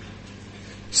faith.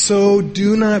 So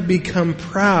do not become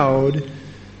proud.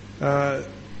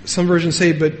 Some versions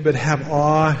say, but have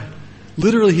awe.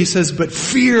 Literally, he says, but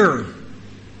fear.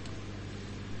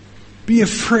 Be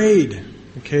afraid.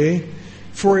 Okay?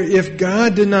 For if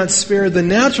God did not spare the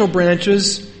natural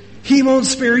branches, He won't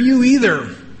spare you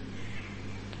either.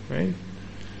 Right?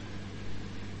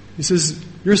 He says,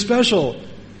 you're special.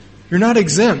 You're not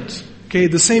exempt. Okay?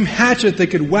 The same hatchet that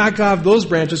could whack off those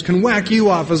branches can whack you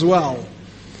off as well.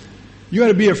 You ought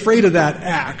to be afraid of that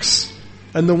axe.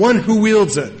 And the one who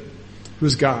wields it,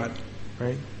 who's God.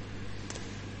 Right?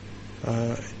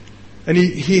 And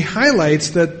he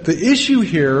highlights that the issue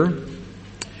here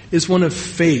is one of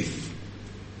faith.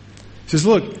 He says,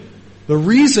 look, the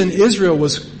reason Israel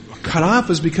was cut off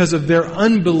is because of their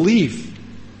unbelief.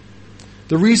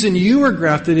 The reason you were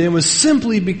grafted in was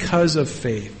simply because of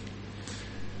faith.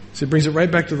 So it brings it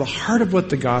right back to the heart of what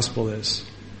the gospel is.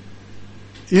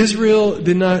 Israel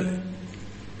did not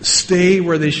stay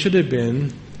where they should have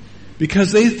been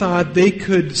because they thought they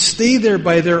could stay there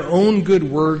by their own good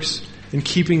works in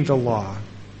keeping the law,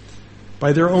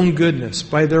 by their own goodness,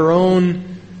 by their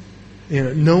own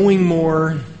knowing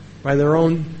more, by their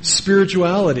own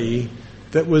spirituality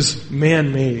that was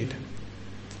man-made.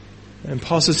 And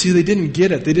Paul says, see, they didn't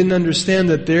get it. They didn't understand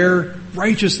that their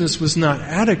righteousness was not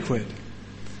adequate.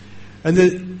 And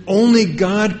that only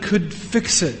God could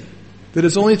fix it. That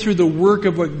it's only through the work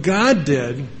of what God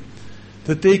did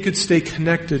that they could stay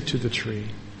connected to the tree.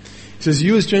 He says,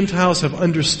 you as Gentiles have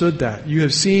understood that. You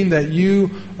have seen that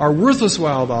you are worthless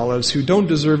wild olives who don't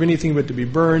deserve anything but to be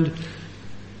burned.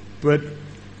 But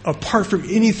apart from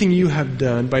anything you have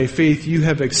done, by faith you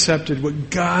have accepted what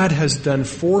God has done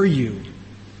for you.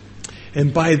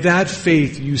 And by that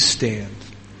faith you stand.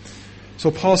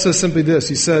 So Paul says simply this.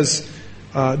 He says,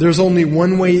 there's only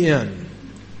one way in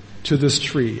to this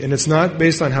tree. And it's not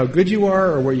based on how good you are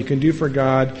or what you can do for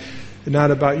God.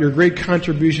 Not about your great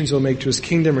contributions you'll make to His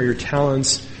kingdom or your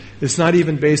talents. It's not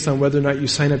even based on whether or not you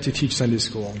sign up to teach Sunday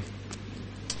school.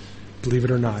 Believe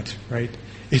it or not, right?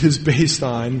 It is based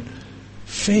on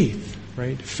faith.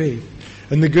 right? Faith.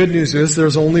 And the good news is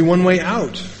there's only one way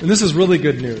out. And this is really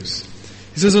good news.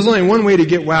 He says there's only one way to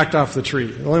get whacked off the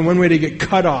tree. Only one way to get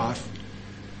cut off.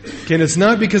 Okay, and it's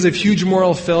not because of huge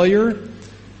moral failure.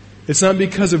 It's not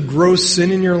because of gross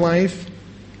sin in your life.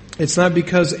 It's not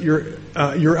because you're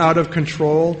out of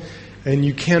control and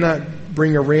you cannot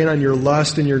bring a rein on your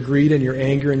lust and your greed and your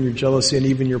anger and your jealousy and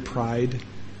even your pride.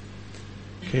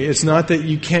 Okay, it's not that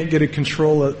you can't get a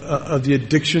control of the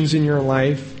addictions in your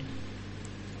life.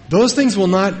 Those things will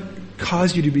not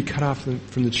cause you to be cut off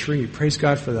from the tree. Praise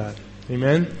God for that.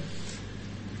 Amen?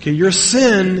 Okay, your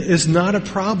sin is not a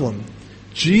problem.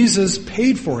 Jesus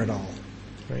paid for it all.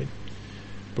 Right?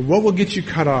 But what will get you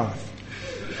cut off?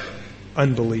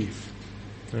 Unbelief.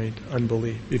 Right?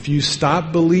 Unbelief. If you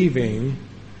stop believing,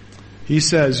 he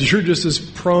says you're just as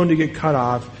prone to get cut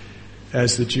off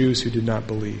as the Jews who did not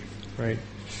believe. Right?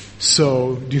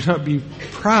 So do not be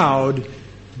proud,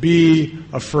 be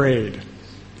afraid.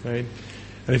 Right?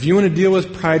 And if you want to deal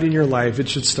with pride in your life, it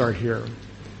should start here.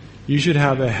 You should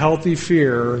have a healthy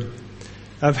fear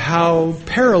of how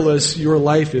perilous your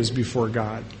life is before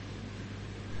God.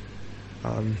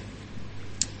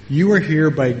 You are here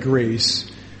by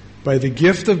grace, by the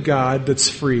gift of God that's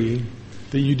free,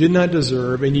 that you did not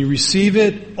deserve, and you receive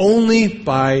it only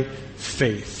by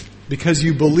faith. Because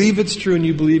you believe it's true and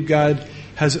you believe God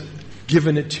has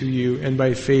given it to you, and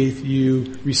by faith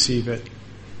you receive it.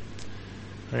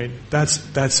 Right?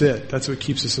 That's it. That's what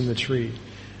keeps us in the tree.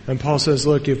 And Paul says,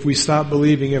 look, if we stop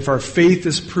believing, if our faith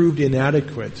is proved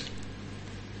inadequate,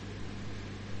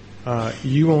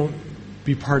 you won't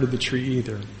be part of the tree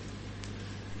either.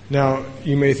 Now,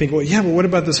 you may think, well, yeah, but what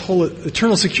about this whole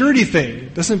eternal security thing?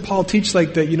 Doesn't Paul teach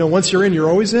like that, once you're in, you're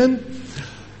always in?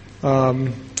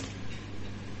 Well,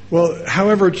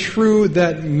 however true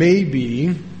that may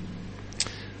be,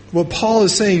 what Paul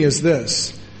is saying is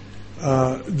this.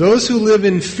 Those who live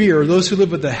in fear, those who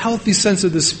live with a healthy sense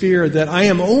of this fear that I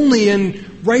am only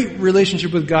in right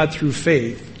relationship with God through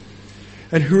faith,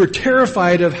 and who are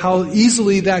terrified of how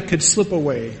easily that could slip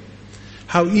away,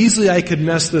 how easily I could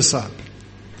mess this up.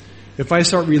 If I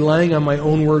start relying on my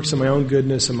own works and my own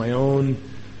goodness and my own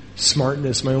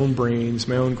smartness, my own brains,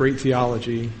 my own great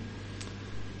theology,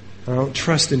 I don't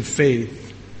trust in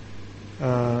faith,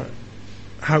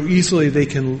 how easily they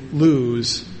can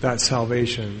lose that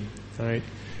salvation. Right?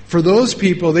 For those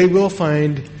people, they will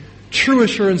find true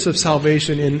assurance of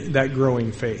salvation in that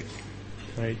growing faith.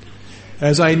 Right?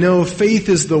 As I know, faith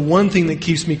is the one thing that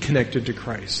keeps me connected to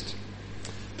Christ.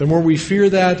 The more we fear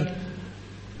that,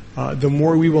 the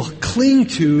more we will cling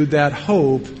to that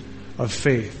hope of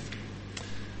faith.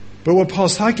 But what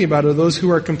Paul's talking about are those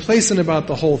who are complacent about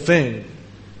the whole thing.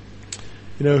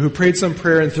 Who prayed some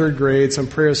prayer in third grade, some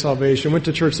prayer of salvation, went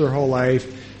to church their whole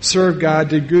life, served God,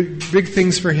 did big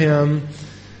things for Him,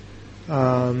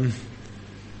 but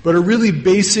are really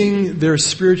basing their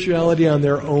spirituality on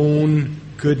their own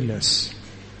goodness,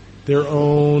 their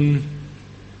own,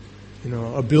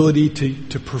 ability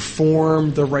to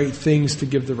perform the right things, to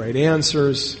give the right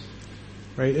answers,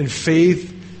 right? And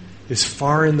faith is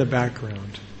far in the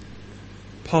background.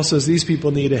 Paul says these people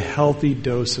need a healthy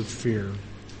dose of fear,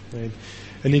 right?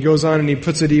 And he goes on and he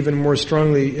puts it even more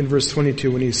strongly in verse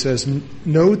 22 when he says,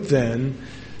 note then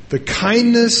the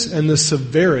kindness and the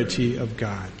severity of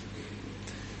God.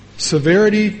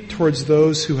 Severity towards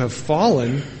those who have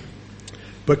fallen,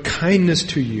 but kindness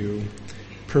to you,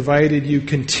 provided you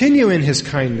continue in His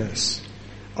kindness.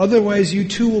 Otherwise you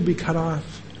too will be cut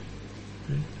off.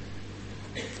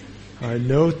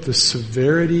 Note the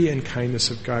severity and kindness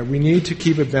of God. We need to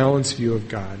keep a balanced view of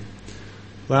God.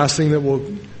 Last thing that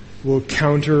will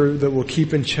counter, that will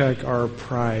keep in check our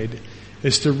pride,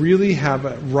 is to really have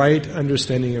a right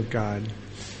understanding of God.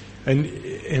 And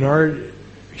in our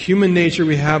human nature,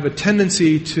 we have a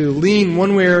tendency to lean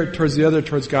one way or towards the other,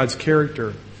 towards God's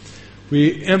character.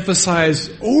 We emphasize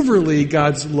overly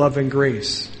God's love and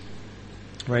grace,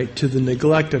 right, to the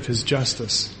neglect of His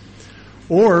justice.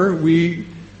 Or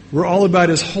we're all about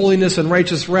His holiness and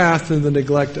righteous wrath and the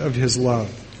neglect of His love.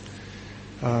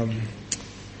 And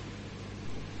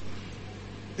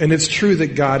it's true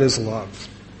that God is love.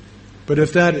 But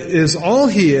if that is all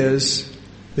He is,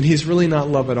 then He's really not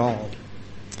love at all.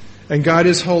 And God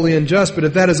is holy and just, but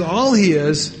if that is all He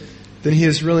is, then He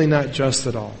is really not just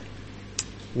at all.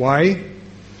 Why?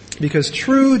 Because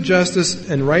true justice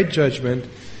and right judgment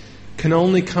can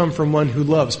only come from one who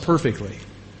loves perfectly.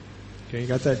 Okay, you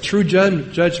got that? True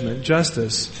judgment,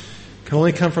 justice, can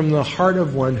only come from the heart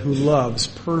of one who loves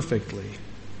perfectly.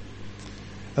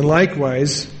 And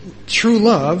likewise, true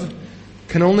love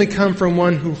can only come from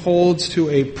one who holds to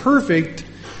a perfect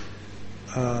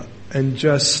and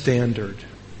just standard.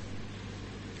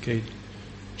 Okay,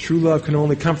 true love can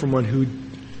only come from one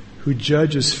who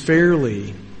judges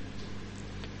fairly,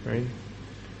 right?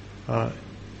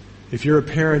 If you're a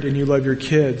parent and you love your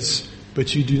kids,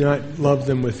 but you do not love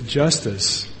them with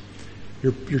justice,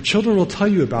 your children will tell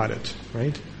you about it,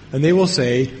 right? And they will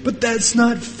say, "But that's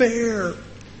not fair,"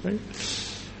 right?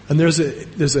 And there's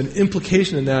an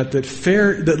implication in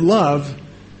that love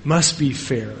must be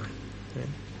fair.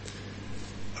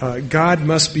 Right? God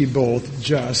must be both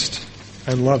just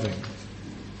and loving.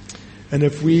 And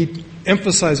if we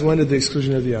emphasize one to the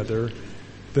exclusion of the other,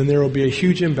 then there will be a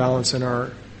huge imbalance in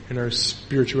our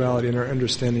spirituality and our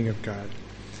understanding of God.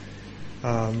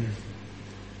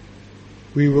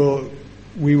 We will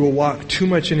walk too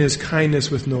much in His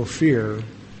kindness with no fear,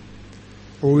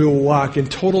 or we will walk in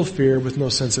total fear with no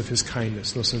sense of His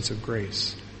kindness, no sense of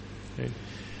grace. Right?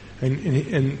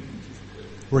 And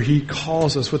where He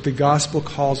calls us, what the gospel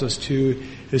calls us to,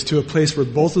 is to a place where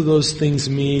both of those things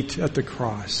meet at the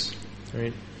cross.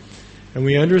 Right? And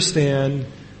we understand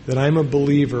that I'm a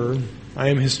believer, I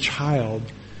am His child,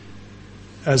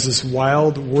 as this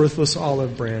wild, worthless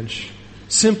olive branch,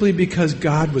 simply because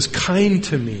God was kind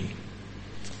to me.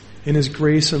 In His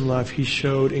grace and love, He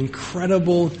showed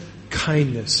incredible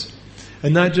kindness.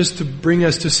 And not just to bring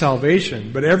us to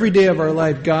salvation, but every day of our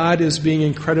life, God is being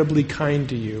incredibly kind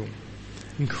to you.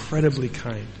 Incredibly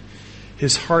kind.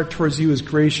 His heart towards you is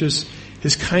gracious.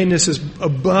 His kindness is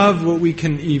above what we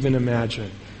can even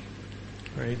imagine.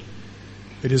 Right?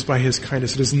 It is by His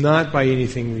kindness. It is not by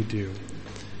anything we do.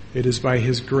 It is by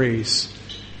His grace.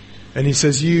 And He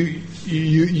says,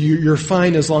 you're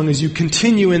fine as long as you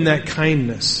continue in that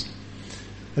kindness.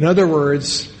 In other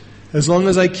words, as long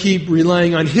as I keep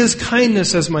relying on His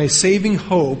kindness as my saving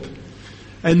hope,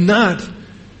 and not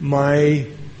my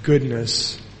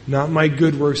goodness, not my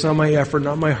good works, not my effort,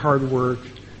 not my hard work,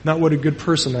 not what a good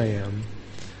person I am,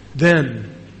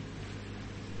 then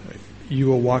you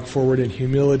will walk forward in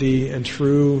humility and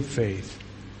true faith.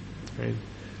 Right?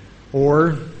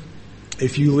 Or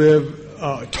if you live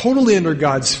totally under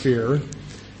God's fear,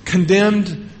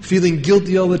 condemned, feeling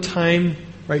guilty all the time,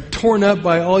 right, torn up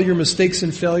by all your mistakes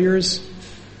and failures,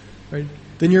 right,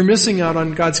 then you're missing out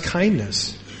on God's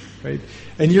kindness, right?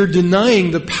 And you're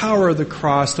denying the power of the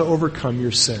cross to overcome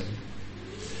your sin.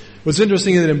 What's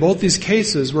interesting is that in both these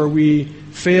cases where we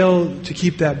fail to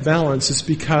keep that balance, it's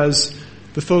because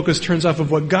the focus turns off of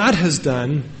what God has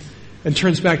done and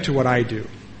turns back to what I do,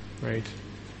 right?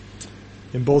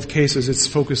 In both cases, it's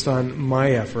focused on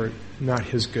my effort, not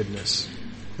His goodness,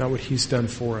 not what He's done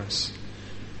for us.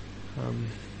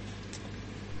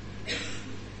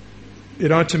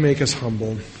 It ought to make us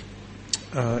humble.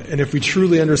 And if we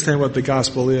truly understand what the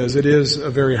gospel is, it is a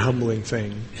very humbling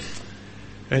thing.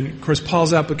 And of course,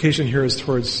 Paul's application here is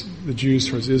towards the Jews,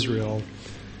 towards Israel.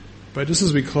 But just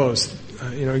as we close,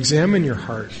 examine your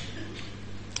heart.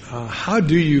 How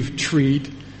do you treat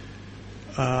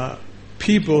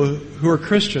people who are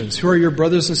Christians, who are your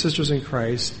brothers and sisters in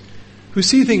Christ, who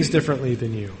see things differently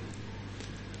than you,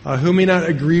 who may not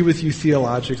agree with you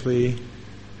theologically,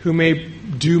 who may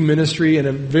do ministry in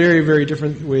a very, very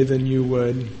different way than you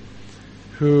would,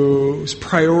 whose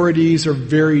priorities are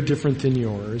very different than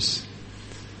yours?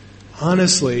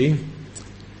 Honestly,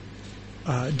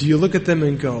 do you look at them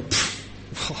and go,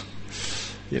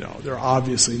 they're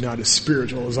obviously not as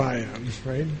spiritual as I am,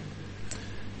 right?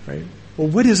 Right? Well,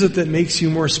 what is it that makes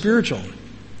you more spiritual?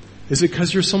 Is it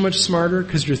because you're so much smarter?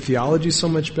 Because your theology is so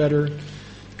much better?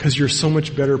 Because you're so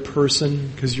much better person?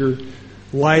 Because your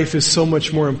life is so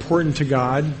much more important to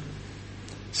God?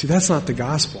 See, that's not the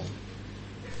gospel.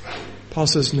 Paul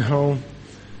says, no.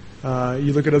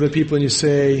 You look at other people and you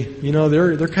say,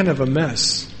 they're kind of a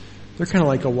mess. They're kind of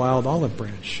like a wild olive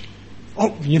branch.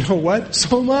 Oh, you know what?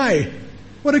 So am I.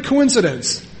 What a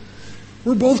coincidence.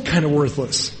 We're both kind of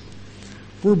worthless.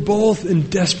 We're both in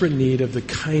desperate need of the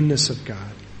kindness of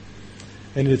God.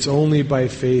 And it's only by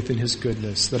faith in His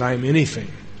goodness that I am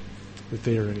anything, that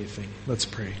they are anything. Let's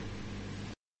pray.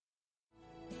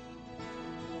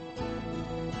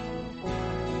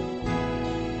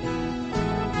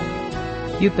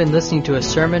 You've been listening to a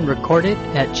sermon recorded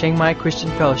at Chiang Mai Christian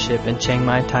Fellowship in Chiang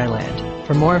Mai, Thailand.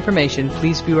 For more information,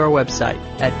 please view our website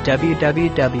at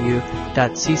www.ccfth.org.